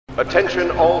Attention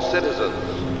all citizens.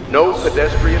 No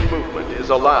pedestrian movement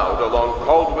is allowed along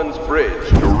Caldwell's Bridge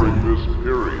during this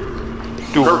period.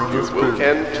 Curfew will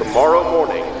end tomorrow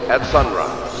morning at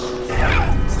sunrise.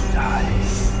 Now,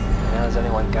 does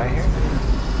anyone go here?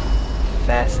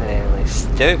 Fascinatingly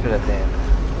stupid of them.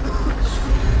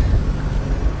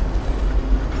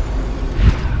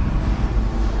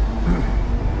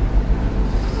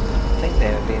 I think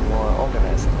they would be more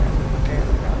organized than that, but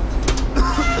apparently not.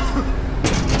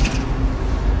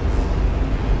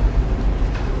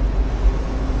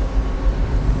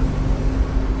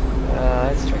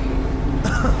 That's tricky.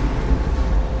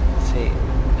 See,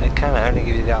 it kind of only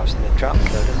gives you the option to drop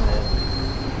kill, doesn't it?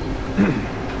 I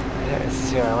don't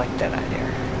necessarily like that idea.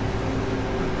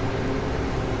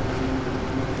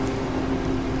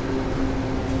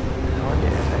 I wonder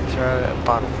if I throw a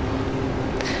bottle.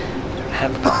 I don't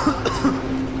have a bottle.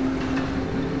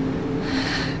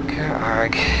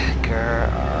 Grr-arg.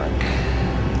 Grr-arg.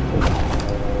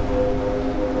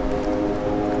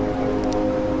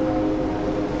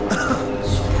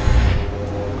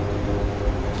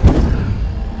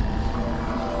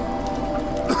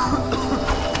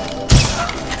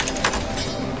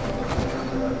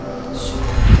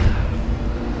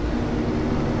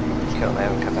 Cool, they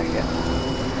haven't come back yet.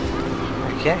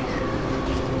 Okay.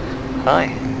 Hi.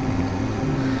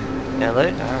 No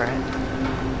loot? Alright.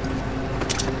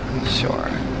 Sure.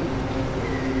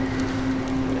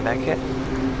 You back yet?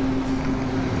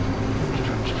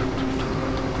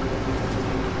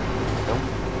 Nope.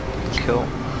 Cool.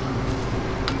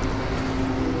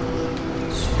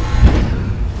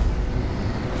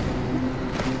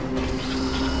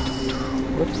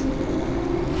 Whoops.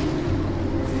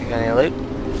 You got any loot?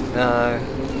 No.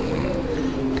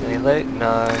 Got any loot?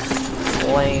 No.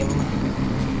 Lame.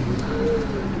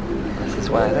 This is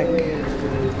what I think.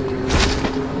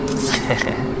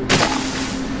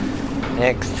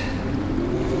 Next.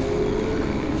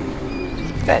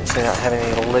 Fancy not having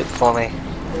any loot for me.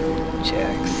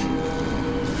 Jerks.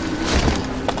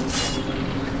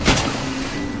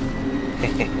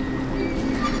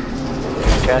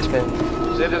 Trash bin.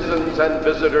 Citizens and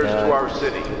visitors to our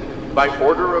city, by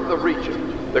order of the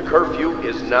Regent, the curfew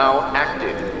is now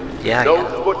active. No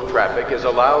foot traffic is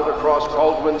allowed across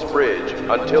Caldwell's Bridge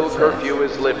until curfew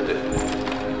is lifted.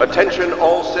 Attention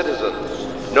all citizens.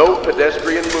 No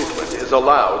pedestrian movement is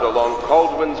allowed along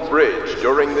Caldwell's Bridge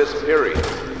during this period.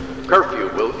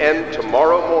 Curfew will end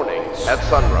tomorrow morning at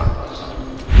sunrise.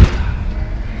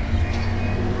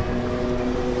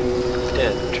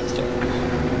 Interesting.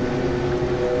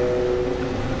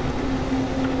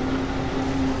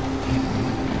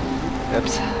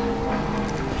 Oops.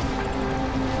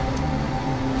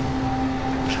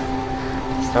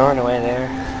 Snoring away there.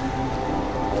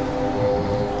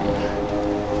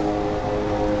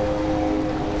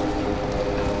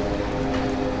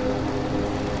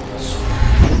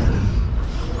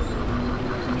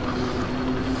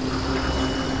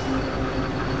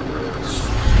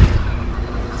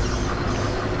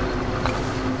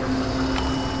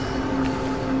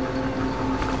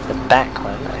 The back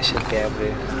one I should be able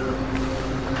to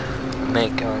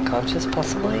make go unconscious,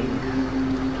 possibly.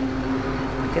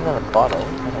 Get another bottle,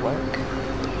 that'll work.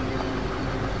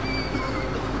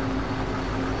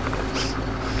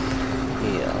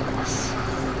 Yes.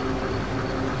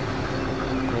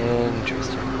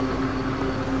 Interesting.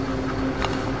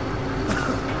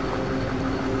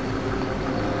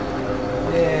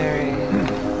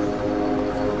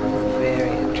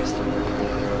 Very interesting.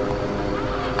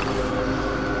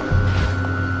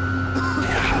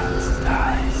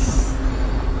 Nice.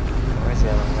 Where's the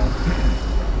other one?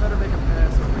 Better make a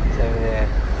pass over here. It's over there.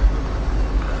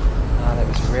 Oh, that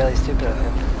was really stupid of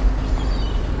him.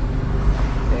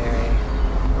 Very.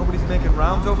 Nobody's making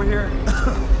rounds over here?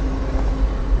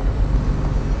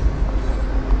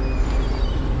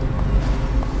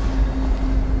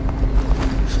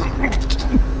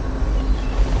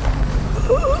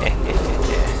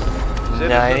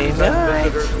 Citizens and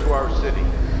visitors to our city,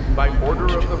 by order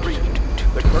of the Regent,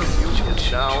 the curfew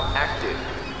is now active.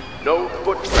 No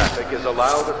foot traffic is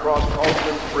allowed across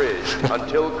Caldwell's Bridge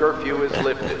until curfew is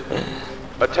lifted.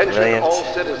 Attention all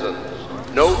citizens.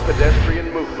 No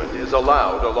pedestrian movement is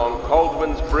allowed along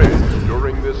Caldwell's Bridge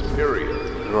during this period.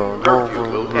 Curfew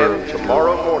will end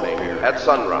tomorrow morning at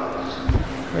sunrise.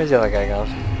 Where's the other guy gone?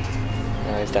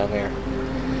 No, he's down there.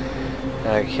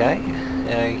 Okay.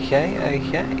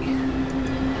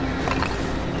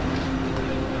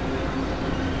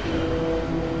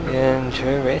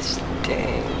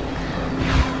 Interesting.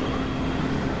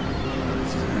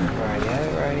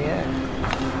 Radio.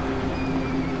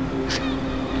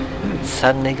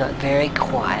 suddenly got very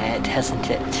quiet, hasn't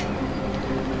it?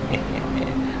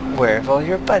 Where have all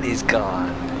your buddies gone?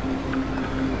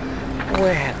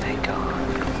 Where have they gone?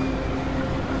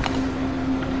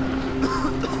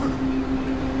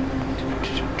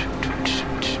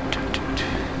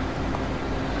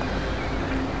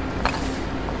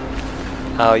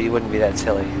 Oh, you wouldn't be that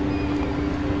silly.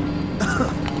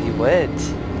 You would.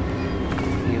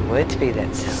 You would be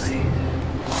that silly.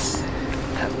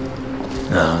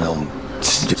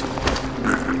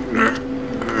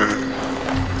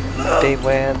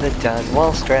 Beware the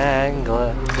Dunwall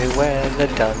Strangler. Beware the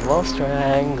Dunwall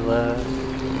Strangler.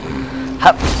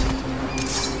 Hup!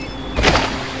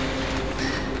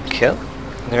 Kill?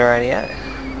 They're already out.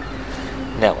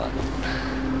 Now what?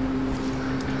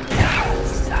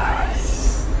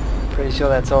 Pretty sure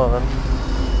that's all of them.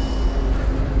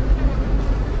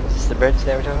 Is this the bridge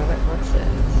they were talking about? What's this?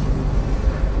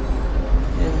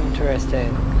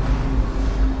 Interesting.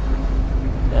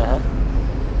 Well,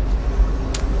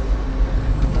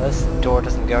 this door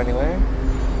doesn't go anywhere.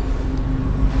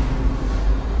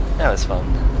 That was fun.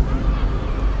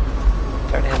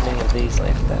 Don't have many of these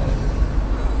left though.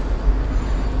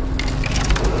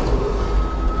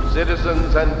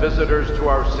 Citizens and visitors to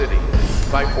our city,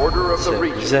 by order of the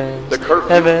Regent, the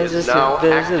curfew is now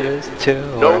active.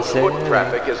 No foot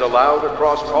traffic is allowed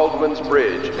across Caldwell's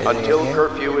Bridge until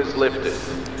curfew is lifted.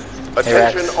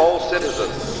 Attention all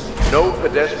citizens. No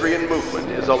pedestrian movement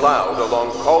is allowed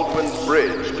along Caldwell's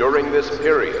Bridge during this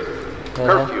period.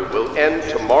 Curfew will end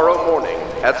tomorrow morning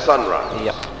at sunrise.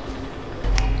 Yep.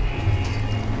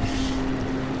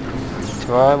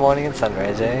 Tomorrow morning at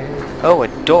sunrise, eh? Oh, a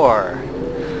door!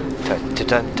 Dun, dun,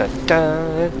 dun, dun,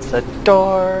 dun. It's a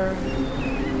door!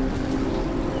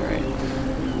 Alright.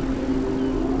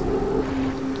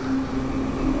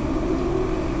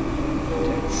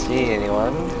 Don't see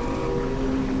anyone.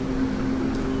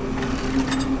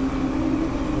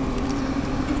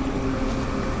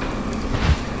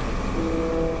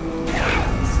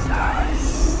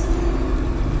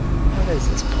 What is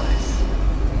this place?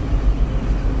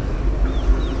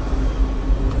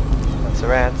 Lots of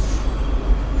rats.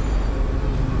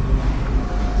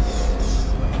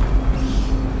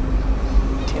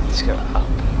 Let's go up.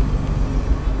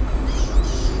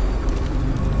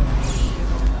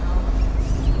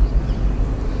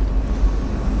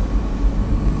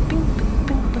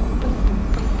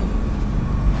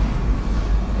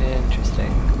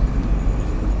 Interesting.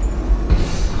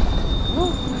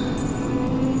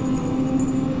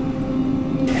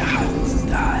 Yeah, it's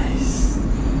nice.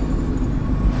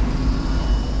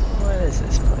 What is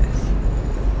this place?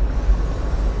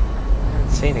 I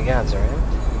haven't seen any guards around.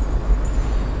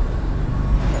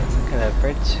 Kind of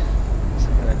bridge,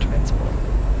 some kind of transport.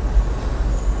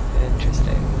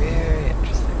 Interesting, very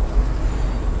interesting.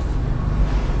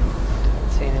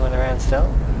 Don't see anyone around still.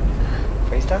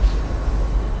 Free stuff?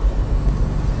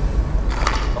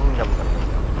 Nom, nom, nom,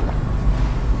 nom.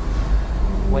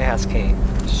 Warehouse key,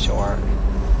 sure.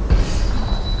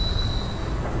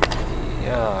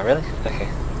 Yeah, really? Okay.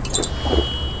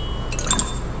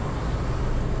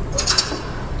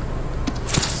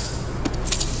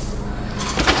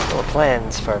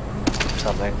 Plans for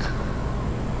something.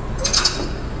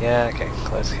 Yeah, okay,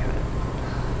 close cabinet.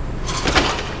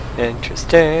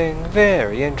 Interesting,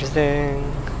 very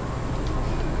interesting.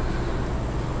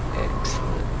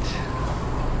 Excellent.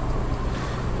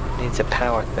 Needs a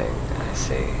power thing, I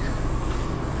see.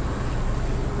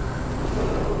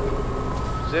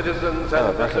 Citizens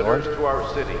and visitors to our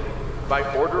city, by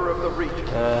order of the Regent,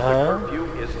 the curfew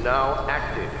is now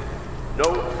active. No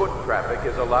foot traffic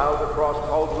is allowed across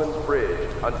Caldwell's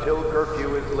Bridge until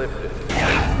curfew is lifted.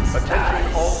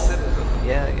 Attention all citizens.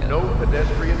 No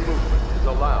pedestrian movement is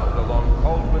allowed along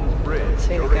Caldwell's Bridge. Don't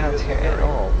see any guards here at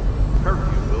all.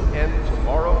 Curfew will end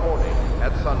tomorrow morning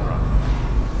at sunrise.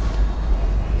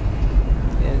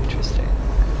 Interesting.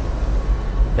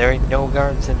 There ain't no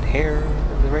guards in here.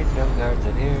 There ain't no guards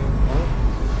in here. Well,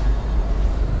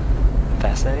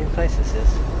 fascinating place this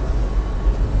is.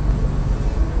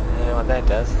 I don't know what that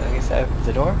does. I guess that opens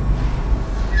the door.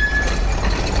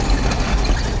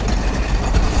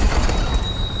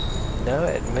 No,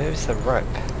 it moves the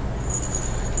rope.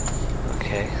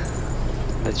 Okay.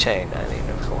 The chain, I mean,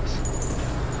 of course.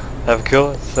 Of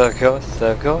course, of course,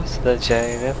 of course, the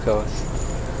chain, of course.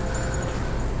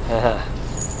 Haha.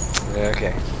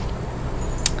 Okay.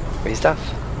 Free stuff.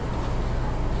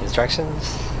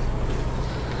 Instructions.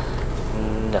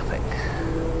 Nothing.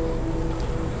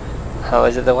 Oh,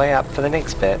 is it the way up for the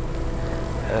next bit?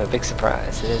 Oh, big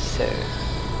surprise. It is too.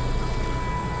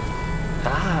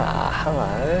 Ah,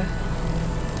 hello.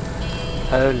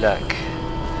 Oh look.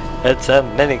 It's a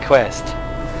mini quest.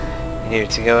 You need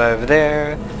to go over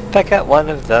there, pick up one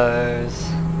of those.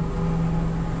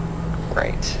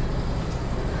 Great.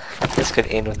 This could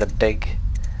end with a big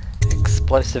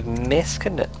explosive mess,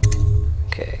 couldn't it?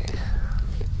 Okay.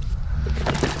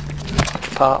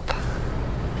 Pop.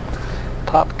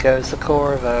 Pop goes the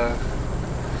Corvo.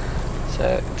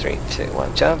 So 3, 2,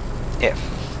 1, jump. F.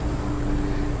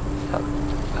 Up,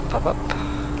 up, up, up.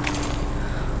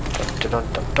 Dun, dun, dun,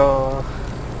 dun, dun.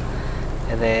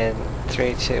 And then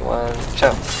 3, 2, 1,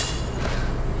 jump.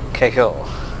 Okay, cool.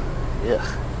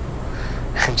 Ugh.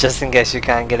 Just in case you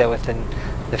can't get it within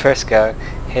the first go,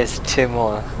 here's 2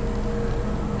 more.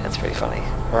 That's pretty funny.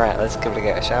 Alright, let's give it a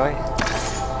go, shall we?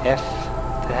 F.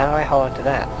 Then how do I hold on to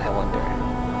that, I wonder?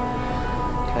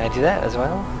 Can I do that as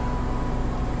well?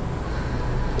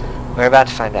 We're about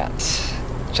to find out.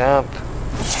 Jump.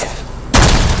 F.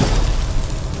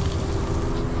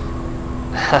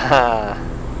 Haha.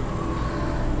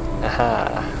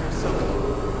 Aha.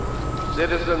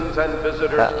 Citizens and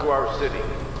visitors to our city,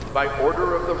 by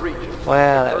order of the Regent.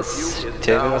 Wow, that was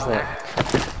stupid, wasn't it?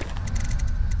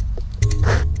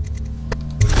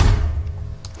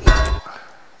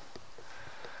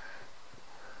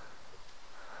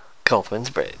 Colvin's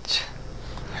Bridge.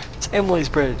 It's Emily's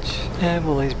Bridge.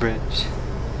 Emily's Bridge.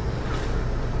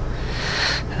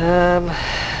 Okay.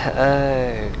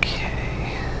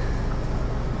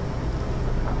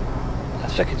 I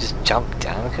suppose I could just jump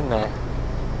down, couldn't I?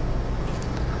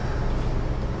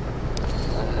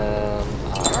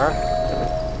 R.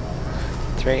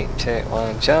 3, 2,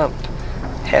 1, jump.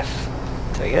 F.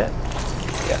 Did I get it?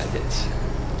 Yeah, I did.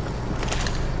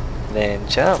 And then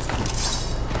jump.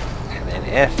 And then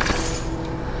F.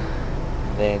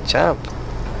 And then jump.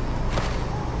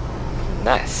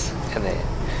 Nice. And then,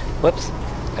 whoops.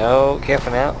 Oh,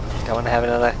 careful now. Don't want to have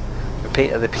another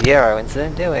repeat of the Piero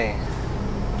incident, do we?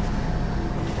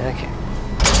 Okay.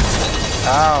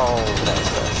 Oh, that was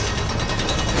close.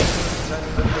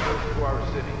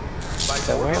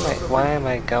 So why am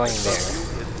I going there?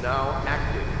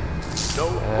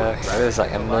 Okay, there's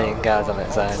like a million guys on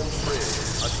that side.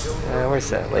 Where's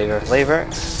that? Lever. Lever.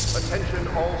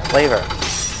 Lever.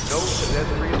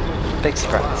 Big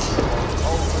surprise.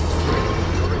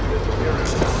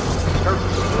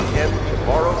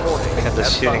 We have the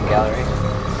shooting gallery.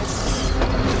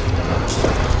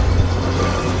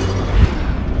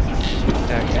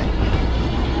 Okay.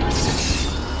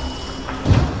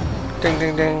 Ding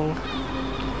ding ding.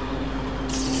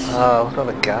 Oh, look at all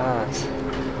the guards.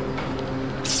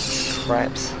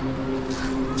 Cripes.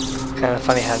 It's kind of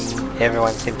funny how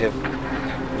everyone seemed to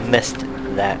have missed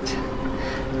that.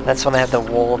 That's when they have the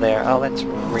wall there. Oh, that's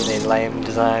really lame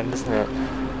design, isn't it?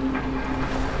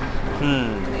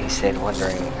 He said,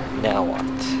 wondering, now what?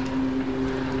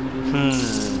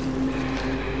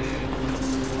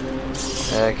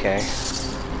 Okay.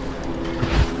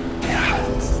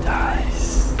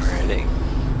 Nice. Pretty.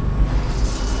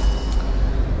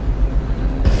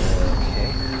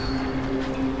 Okay.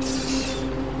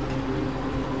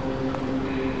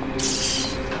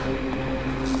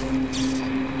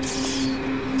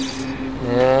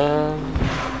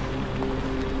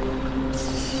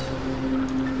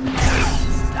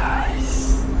 Nice.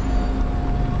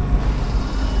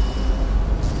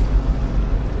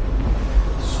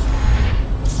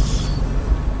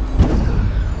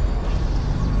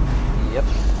 Yep.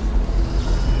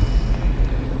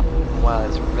 Wow,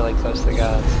 that's really close to the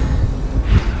gods.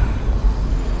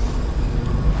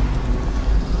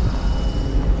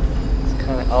 It's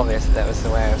kind of obvious that was the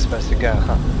way I was supposed to go,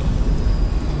 huh?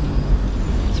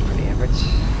 It's pretty average.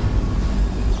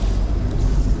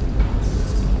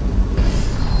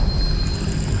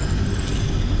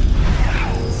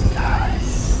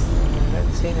 Nice. I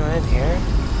don't see anyone in here.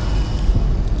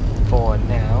 For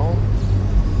now.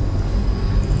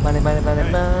 Money, money, money,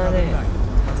 money.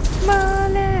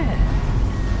 Money!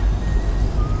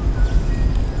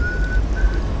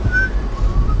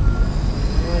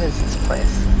 What is this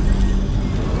place?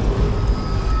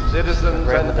 Citizens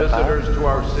and visitors to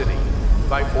our city,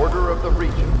 by order of the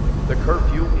Regent, the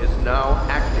curfew is now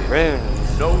active.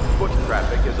 Runes. No foot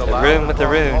traffic is allowed room with the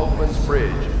across rune. Baldwin's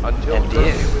Bridge until And curfew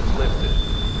you. is lifted.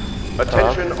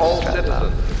 Attention all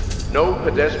citizens. No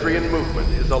pedestrian movement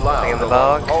is allowed In the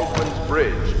along bog. Baldwin's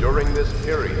Bridge during this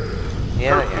period.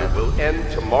 Yeah, Curfew yeah. will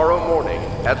end tomorrow morning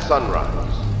at sunrise.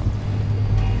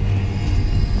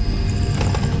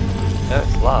 Oh,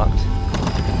 it's locked.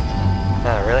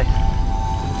 Oh, really?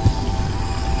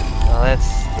 Well, that's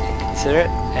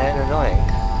inconsiderate and annoying.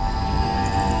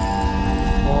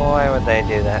 Why would they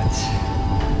do that?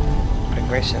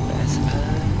 Progression, I suppose.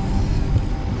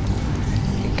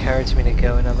 You can encourage me to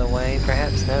go another way,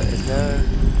 perhaps? No, there's no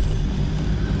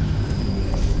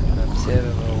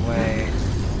observable way.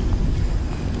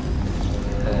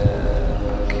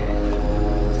 Okay.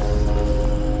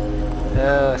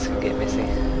 Oh, it's gonna get messy.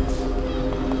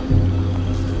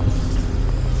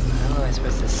 How am I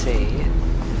supposed to see?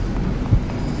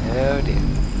 Oh dear.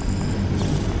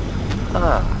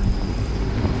 Ah.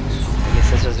 I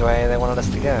guess this was the way they wanted us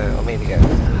to go, or me to go.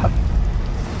 Hup.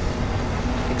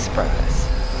 Big surprise.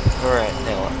 Alright,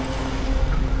 now what?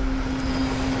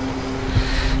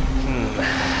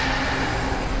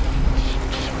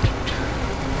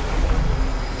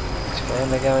 Where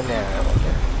am I going now, I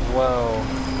wonder? Whoa.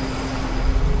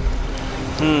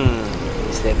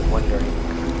 Instead of wondering.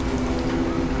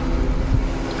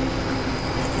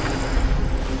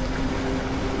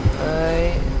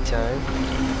 I don't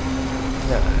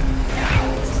know.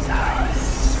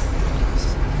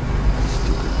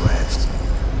 Stupid rats.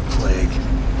 Plague.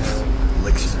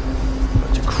 Elixir.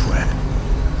 Bunch of crap.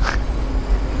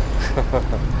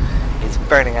 He's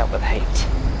burning up with hate.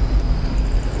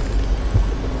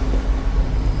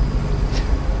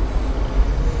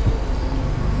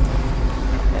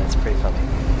 That's pretty funny.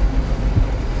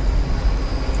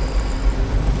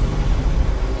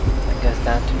 That goes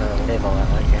down to another level, I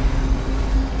like it.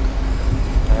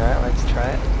 Alright, let's try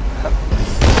it. Hup.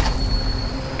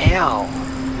 Ow!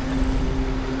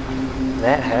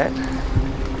 That hurt.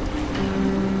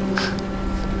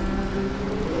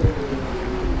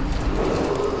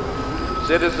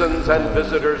 Citizens and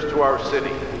visitors to our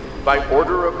city, by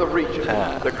order of the Regent,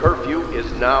 the curfew is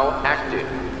now active.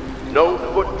 No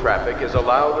foot traffic is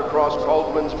allowed across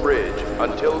Caldman's Bridge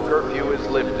until curfew is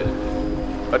lifted.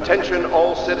 Attention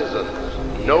all citizens.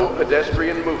 No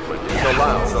pedestrian movement is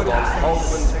allowed along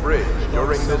Caldman's Bridge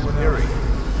during this period.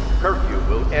 Curfew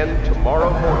will end tomorrow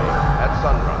morning at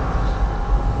sunrise.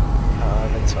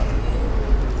 That's fine.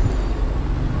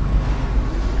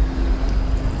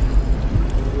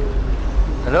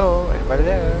 Hello, anybody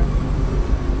there?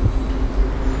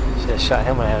 Should have shot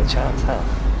him when I had a chance, huh?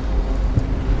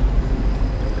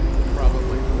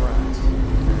 Probably rats.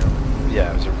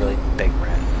 Yeah, it was a really big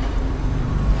rat.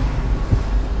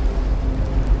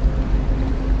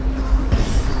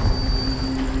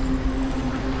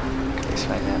 Can we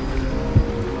find that?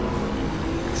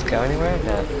 Let's go anywhere?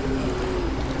 No.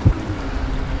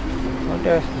 I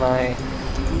wonder if my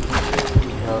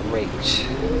reach.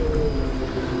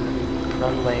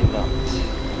 Probably not.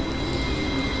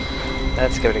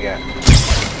 Let's give it a go.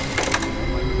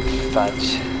 Fudge.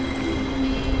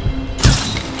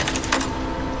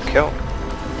 Cool.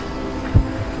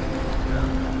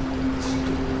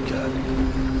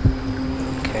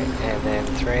 Okay, and then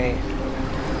 3,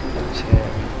 2,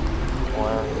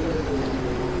 1.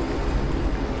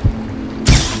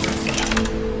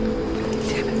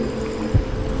 Damn it.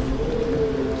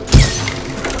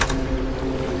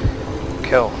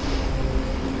 Cool.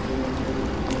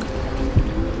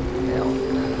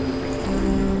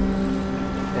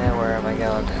 Now where am I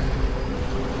going?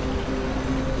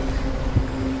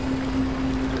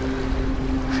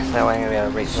 There's no way I'm going to be able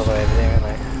to reach all the way over there, am I?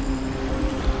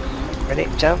 Ready?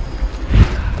 Jump?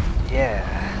 Yeah.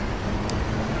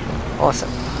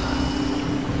 Awesome.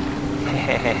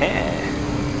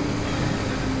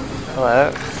 Hello.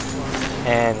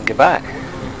 And goodbye.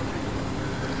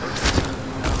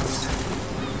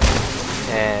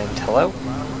 And hello.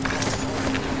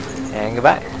 And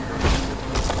goodbye.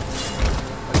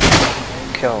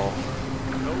 Cool.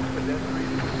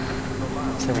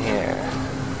 What's in here?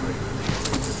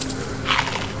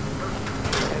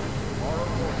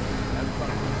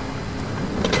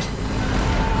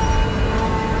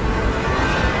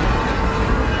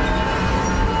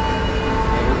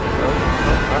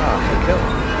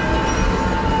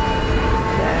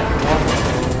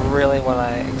 Really what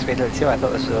I expected it to. I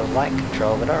thought this was a light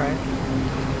control, but alright.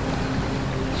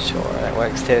 Sure, that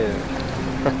works too.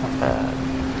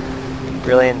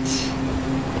 Brilliant.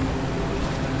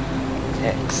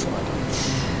 Excellent.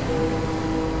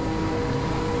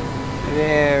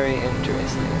 Very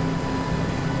interesting.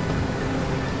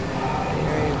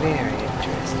 Very, very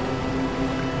interesting.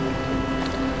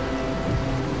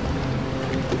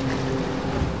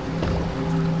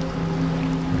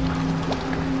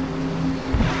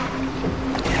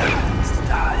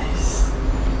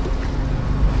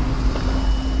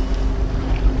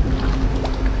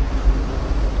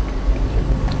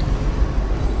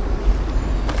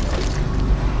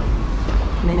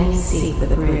 Many seek the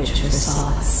bridge for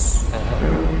solace.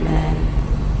 Men,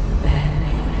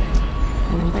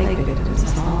 and plague victims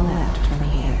have all left from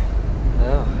here.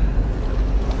 Oh.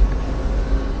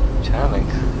 Charming.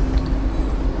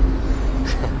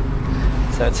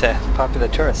 it's a popular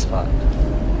tourist spot.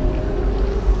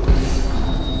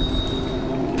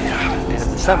 And in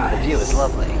the summer the view is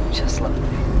lovely, just lovely.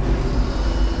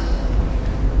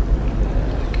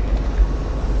 Okay.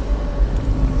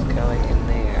 It's going in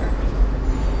there.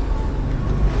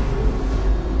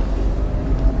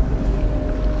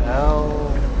 Oh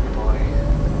boy.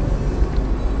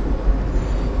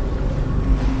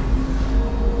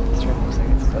 This room looks like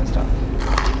it's closed off.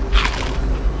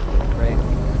 Right.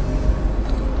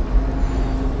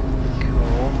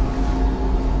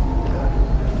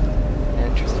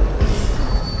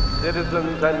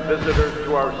 Citizens and visitors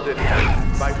to our city,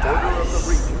 by order of the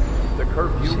Regent, the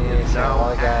curfew is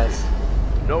now guys.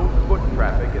 No foot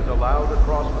traffic is allowed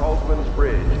across Caldwell's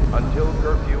Bridge until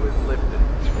curfew is lifted.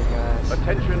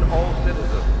 Attention all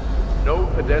citizens. No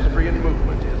pedestrian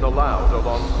movement is allowed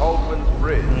along Caldwell's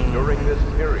Bridge during this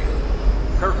period.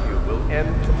 Curfew will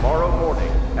end tomorrow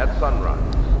morning at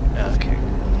sunrise. Okay.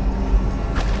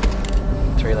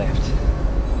 3 left.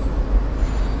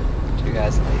 2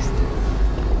 guys at least.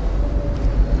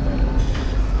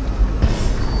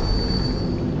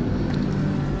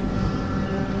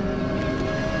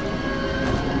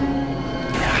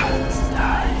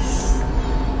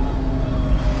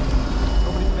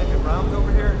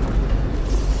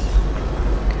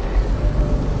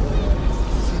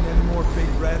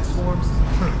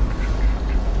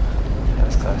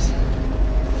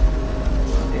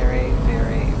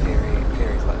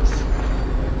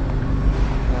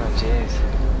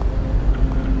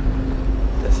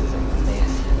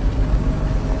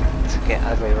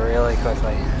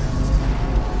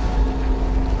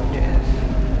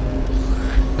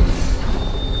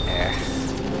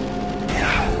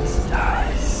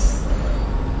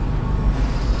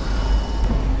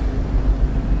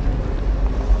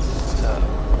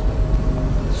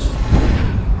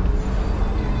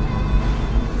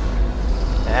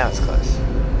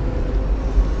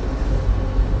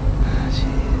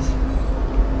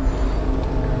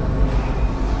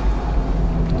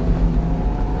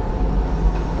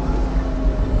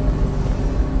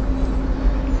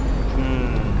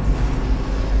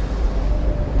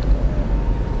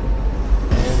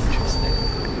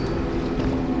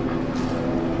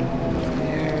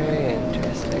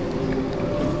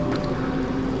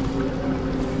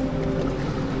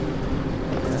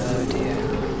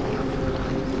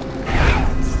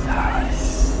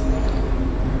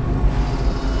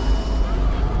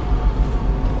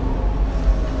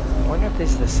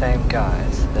 These are the same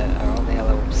guys that are on the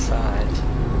other side.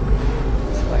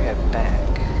 So I go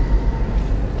back.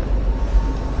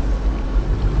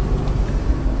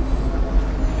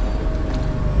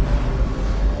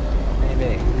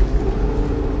 Maybe.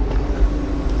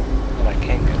 But I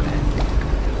can't go back.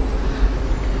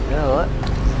 You know what?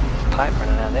 There's a pipe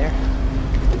running out there.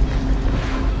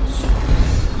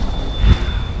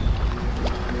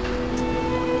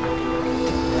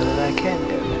 Now that I can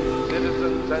go back.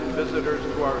 Citizens and visitors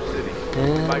to our city,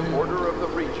 by order of the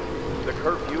Regent, the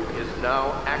curfew is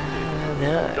now active.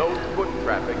 No foot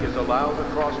traffic is allowed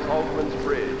across Caldwell's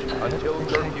Bridge until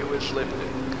curfew is lifted.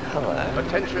 Hello.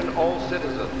 Attention all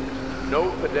citizens.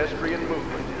 No pedestrian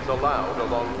movement is allowed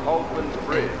along Caldwell's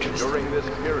Bridge during this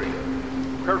period.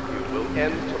 Curfew will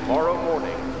end tomorrow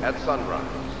morning at sunrise.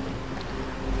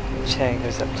 Chain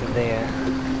goes up to there.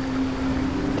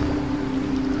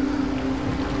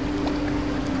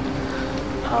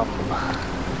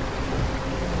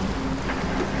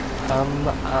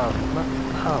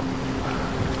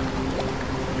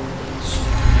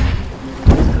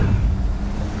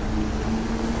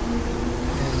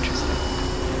 Interesting.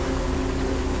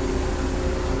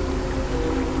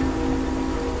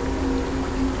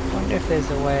 I wonder if there's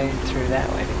a way through that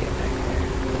way to get back there.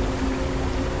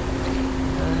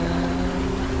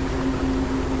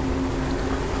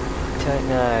 Don't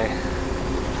know.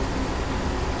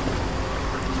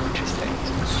 Interesting.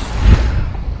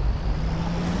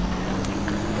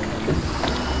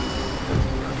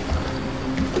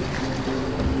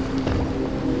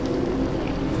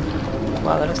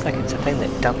 Wow, that looks like it's a thing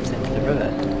that dumps into the river.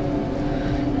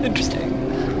 Interesting.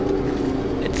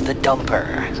 It's the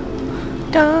dumper.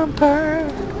 Dumper!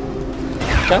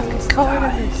 Don't get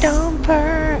caught in the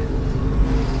dumper!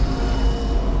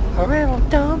 Or it'll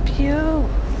dump you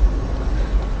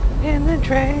in the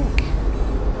drink.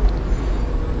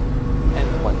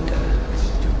 And wonder.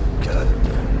 God.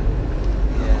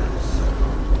 Yeah.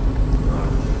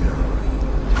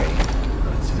 Great.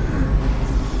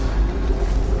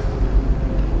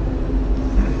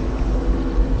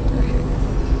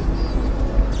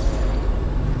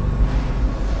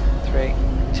 3,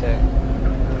 2,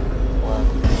 1,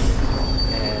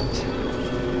 and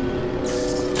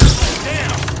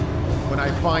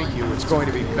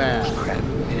bad. Crap,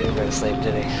 he didn't go to sleep,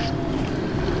 did he?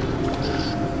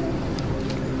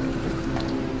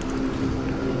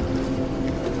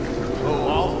 Oh,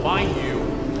 I'll find you.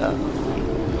 Oh.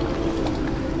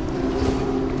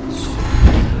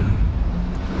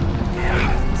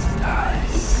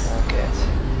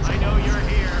 I know you're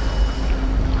here.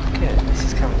 Good, this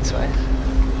is coming this way.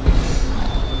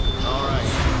 All right,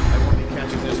 I won't be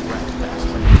catching this rat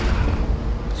bastard.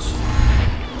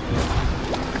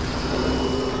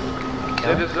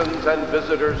 Citizens and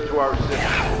visitors to our city,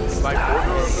 by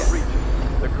order of the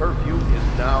Regent, the curfew is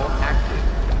now active.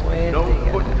 Where No did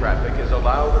they foot go? traffic is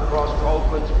allowed across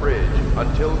Caldwell's Bridge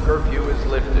until curfew is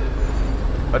lifted.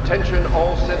 Attention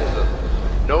all citizens.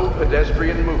 No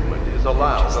pedestrian movement is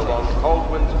allowed along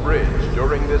Caldwell's Bridge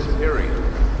during this period.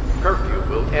 Curfew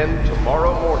will end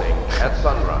tomorrow morning at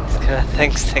sunrise. Got a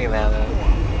thing sticking out of it.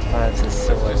 Oh, that's a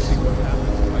sword. Let's see what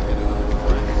happens if I get another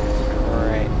threat.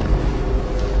 Alright.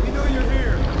 We know you're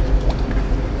here.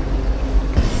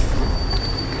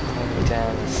 Coming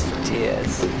down the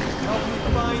stairs. Help me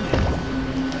find you.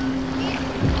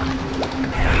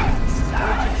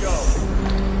 Where'd you go?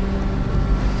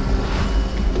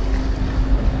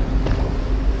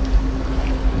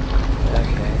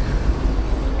 Okay.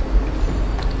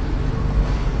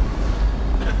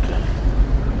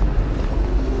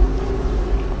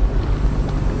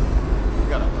 We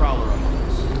got a prowler up on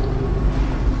us.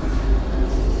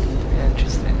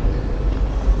 Interesting.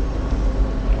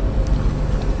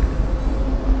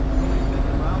 Anything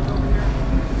around over here?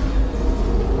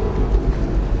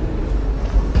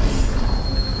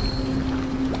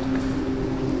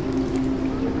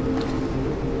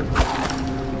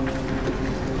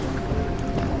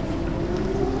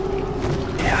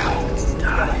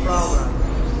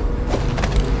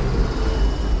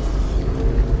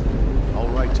 I'll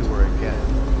write to her again.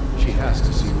 She has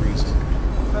to see reason.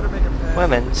 Better make a pass.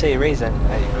 Women, see reason.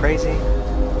 Are you crazy? He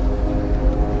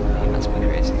must be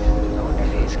crazy. I wonder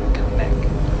if he's gonna come back in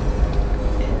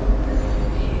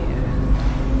here.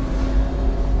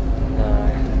 No.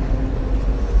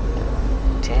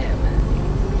 Damn.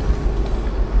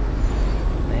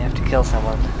 May have to kill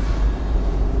someone.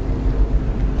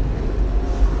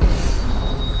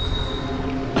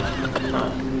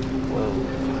 Whoa.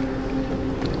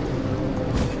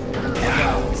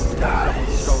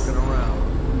 Skulking around.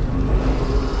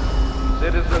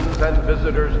 Citizens and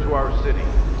visitors to our city,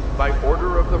 by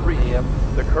order of the Regent,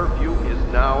 the curfew is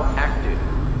now active.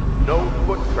 No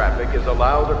foot traffic is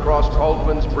allowed across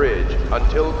Caldwell's Bridge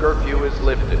until curfew is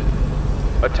lifted.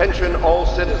 Attention all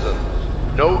citizens.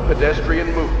 No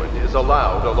pedestrian movement is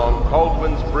allowed along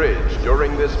Caldwell's Bridge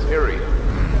during this period.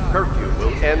 Curfew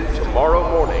will end tomorrow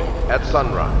morning at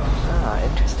sunrise. Ah,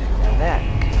 interesting. Now that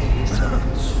could be useful.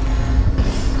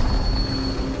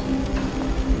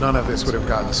 None of this would have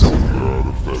gotten so bad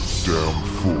if that damn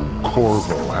fool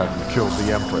Corvo hadn't killed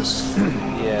the Empress.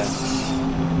 Yeah.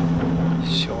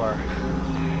 Sure.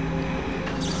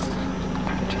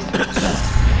 Interesting.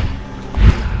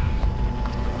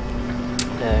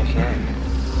 Okay.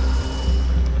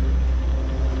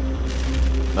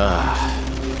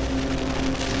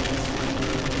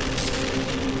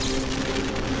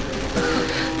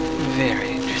 Very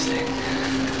interesting.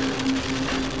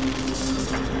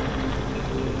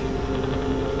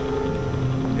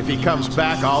 If he comes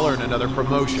back, I'll earn another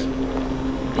promotion.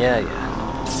 Yeah, yeah.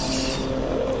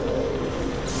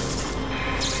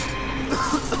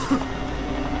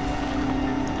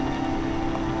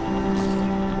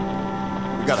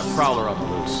 We got a prowler on the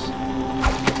loose.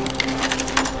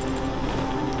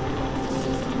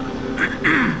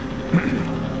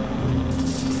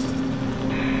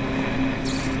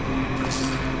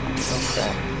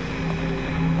 Okay.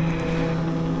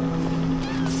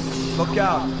 Look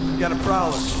out! We got a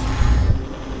prowler.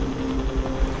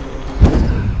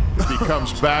 If he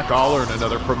comes back, I'll earn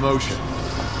another promotion.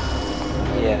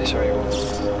 Yeah, sure you will.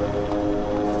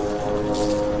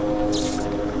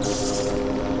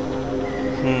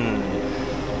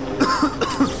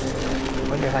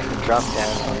 Wonder if I can drop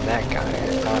down on that guy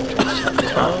after I shut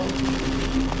it off.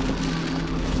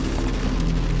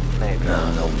 Maybe.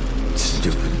 No,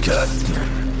 stupid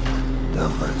goddamn.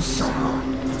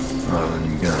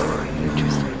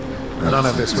 Interesting. None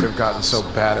of this would have gotten so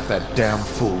bad if that damn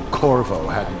fool Corvo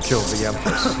hadn't killed the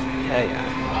Empress. Yeah, yeah.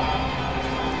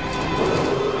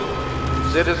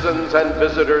 Citizens and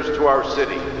visitors to our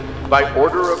city, by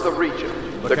order of the Regent,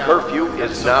 the curfew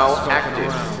is now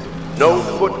active. No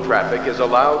foot traffic is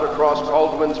allowed across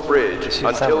Caldwell's Bridge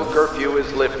until curfew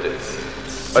is lifted.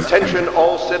 Attention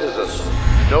all citizens.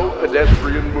 No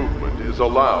pedestrian movement is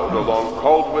allowed along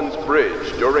Caldwell's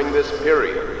Bridge during this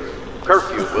period.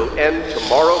 Curfew will end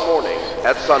tomorrow morning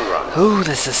at sunrise. Ooh,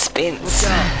 the suspense.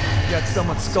 Look out. You got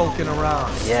someone skulking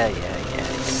around. Yeah.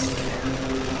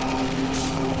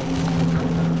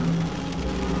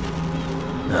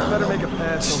 Better make a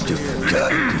pass over Stupid here.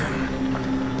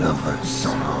 goddamn. Never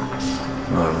somehow.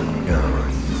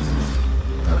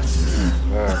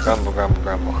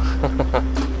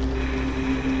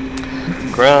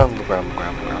 Grumble. grumble.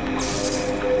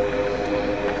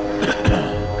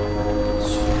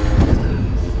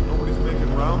 Nobody's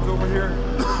making rounds over here?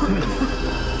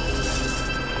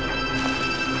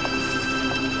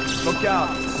 Look out.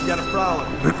 You got a prowler.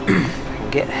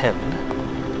 Get him.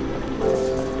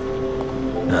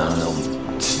 No,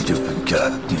 stupid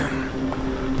goddamn.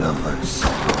 Never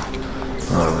somehow.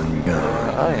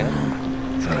 Oh yeah.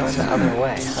 It's going the other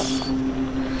way, huh?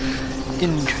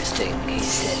 Interesting, he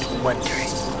said, wondering.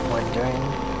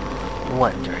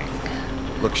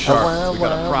 Look sharp. We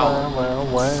got a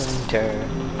problem. Wonder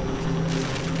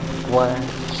why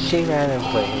she ran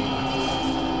away.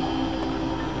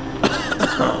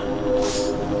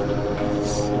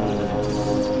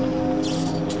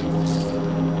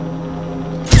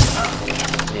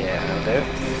 Yeah, I'll do.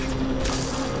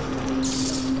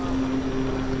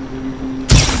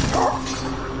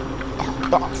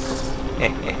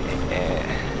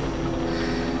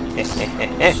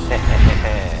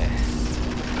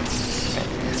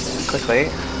 Quickly.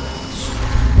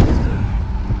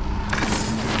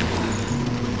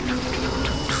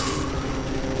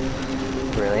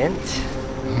 Brilliant.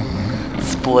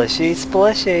 Splishy.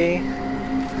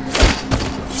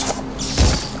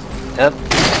 Yep.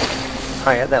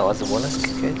 Oh yeah, that was a one.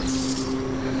 Good.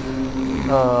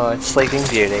 Oh, it's Sleeping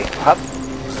Beauty. Hup.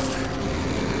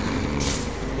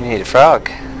 You need a frog.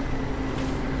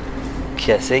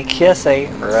 Kissy,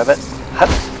 rabbit. Hup.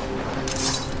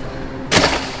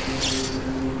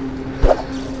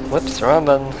 Whoops, wrong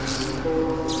button.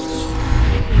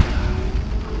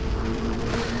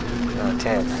 Oh,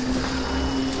 10.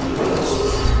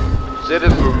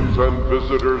 Citizens and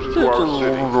visitors to our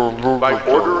city, by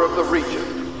order of the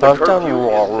Regent, the curfew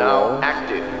is now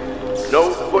active.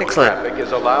 No foot traffic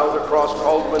is allowed across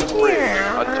Caldwell's Bridge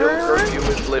until curfew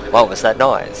is lifted. What was that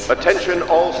noise? Attention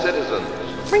all citizens.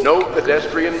 No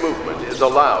pedestrian movement is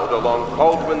allowed along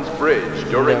Caldwell's Bridge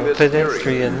during this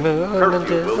pedestrian period. movement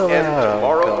Curfew is will end allowed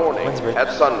tomorrow on morning Caldwell's Bridge.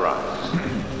 at sunrise.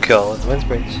 Caldwell's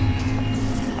Bridge.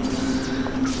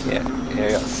 Yeah, here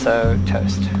we go. So,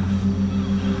 toast.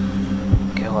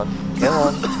 Go on,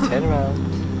 turn around.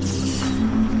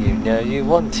 You know you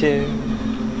want to.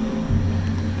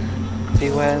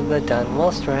 Beware the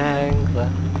Dunwall Strangler.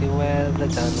 Beware the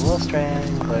Dunwall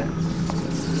Strangler.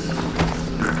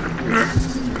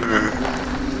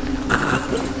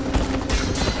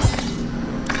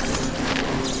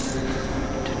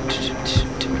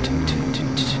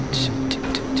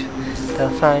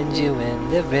 They'll find you in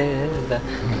the river.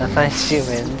 They'll find you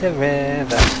in the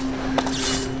river.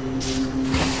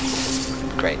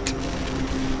 Great.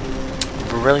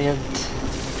 Brilliant.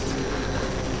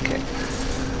 Okay.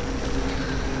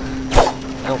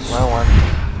 Oh, wrong one.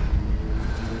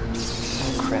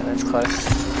 Oh crap, that's close.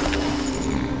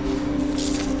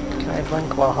 Can I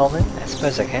blink while holding? I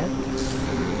suppose I can.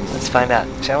 Let's find out,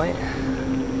 shall we?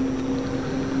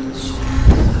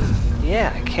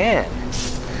 Yeah, I can.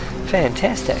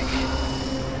 Fantastic.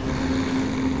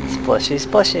 Splishy.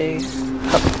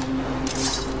 Hup.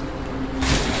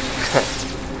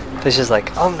 Fish is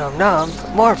like, oh nom nom,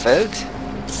 more food.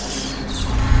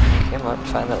 Come on,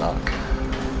 find the lock.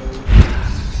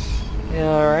 Yeah,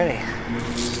 alrighty.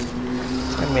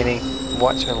 So many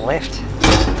watchmen left.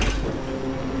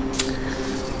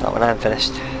 Not when I'm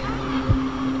finished.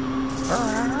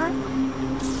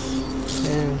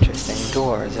 Interesting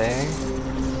doors, eh?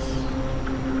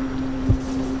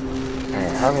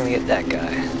 Alright, how am I gonna get that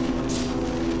guy?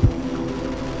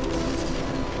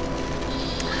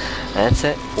 That's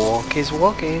it. Walkies.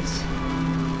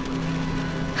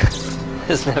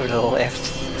 There's no to the left.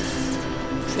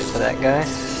 Except for that guy.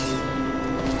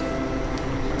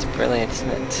 It's brilliant, isn't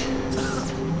it?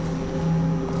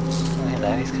 Oh,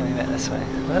 hello, he's coming back this way.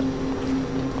 Whoop.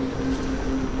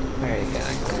 Where are you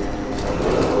going?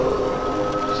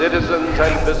 Citizens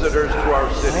and visitors to our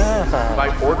city, by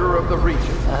order of the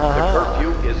Regent, the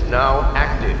curfew is now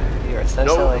active. You're so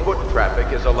No silly. foot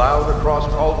traffic is allowed across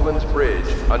Caldwell's Bridge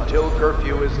until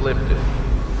curfew is lifted.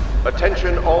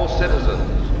 Attention all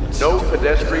citizens. No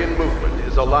pedestrian movement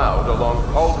is allowed along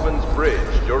Caldwell's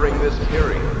Bridge during this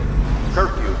period.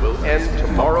 Curfew will end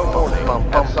tomorrow morning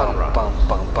at sunrise.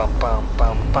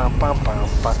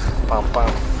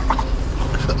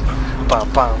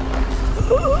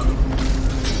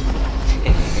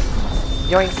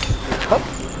 Yoink! Hop!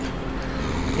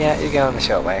 Yeah, you're going the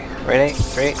short way. Ready?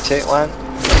 3, 2, 1.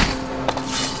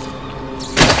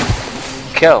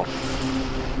 Kill!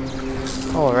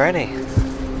 Alrighty.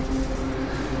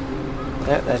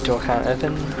 Nope, that door can't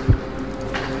open.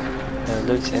 No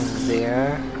loot in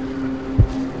there.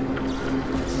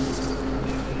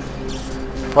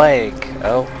 Plague!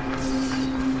 Oh.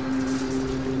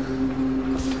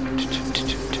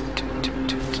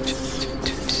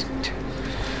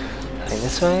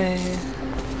 This way.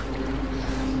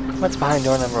 What's behind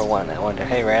door number 1, I wonder?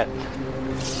 Hey, rat.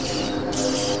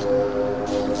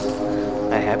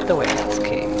 I have the warehouse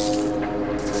key.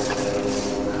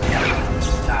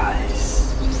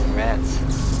 Nice. Just rats.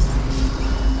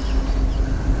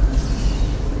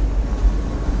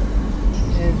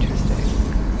 Interesting.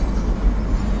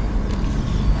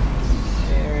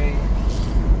 Very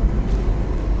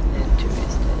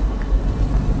interesting.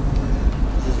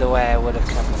 This is the way I would have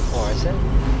come before, is it?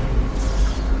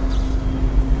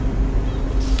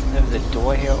 There was a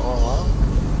door here all along?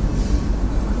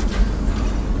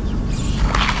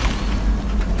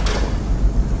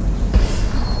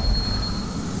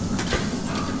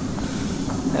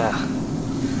 Ugh.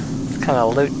 It's kind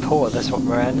of loot poor, that's what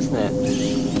we're at, isn't it?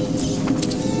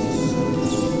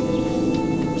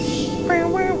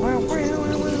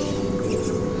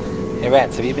 Hey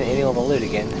rats, have you been eating all the loot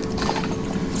again?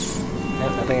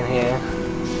 Nope, nothing in here.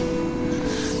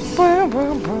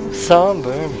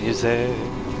 Somber music.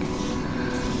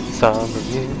 Somber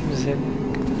music.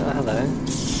 Oh, hello.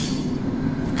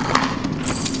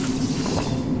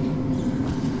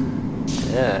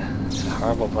 Yeah, it's a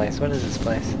horrible place. What is this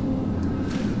place?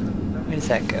 Where does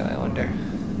that go, I wonder? And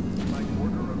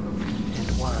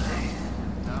why?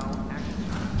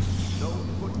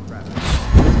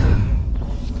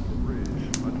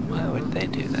 Why would they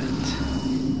do that?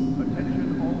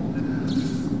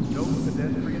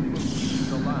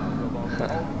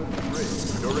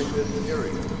 During this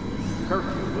period,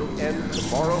 curfew will end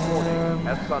tomorrow morning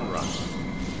at sunrise.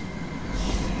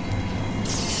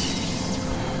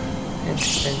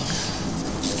 Interesting.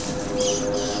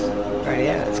 Alright,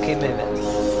 yeah, let's keep moving.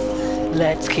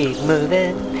 Let's keep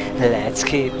moving. Let's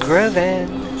keep grooving.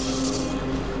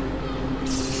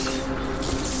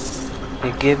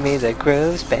 You give me the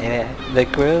grooves, baby. The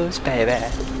grooves, baby.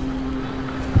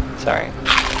 Sorry.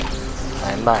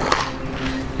 I might.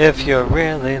 If you're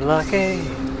really lucky,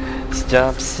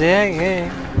 stop singing.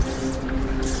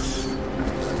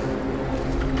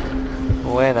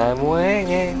 When I'm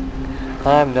winging,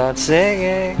 I'm not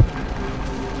singing.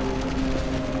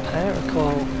 I don't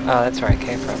recall. Oh, that's where I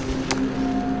came from.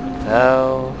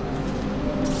 Oh.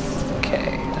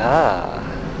 Okay. Ah.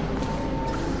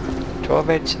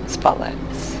 Drawbridge Spotlight.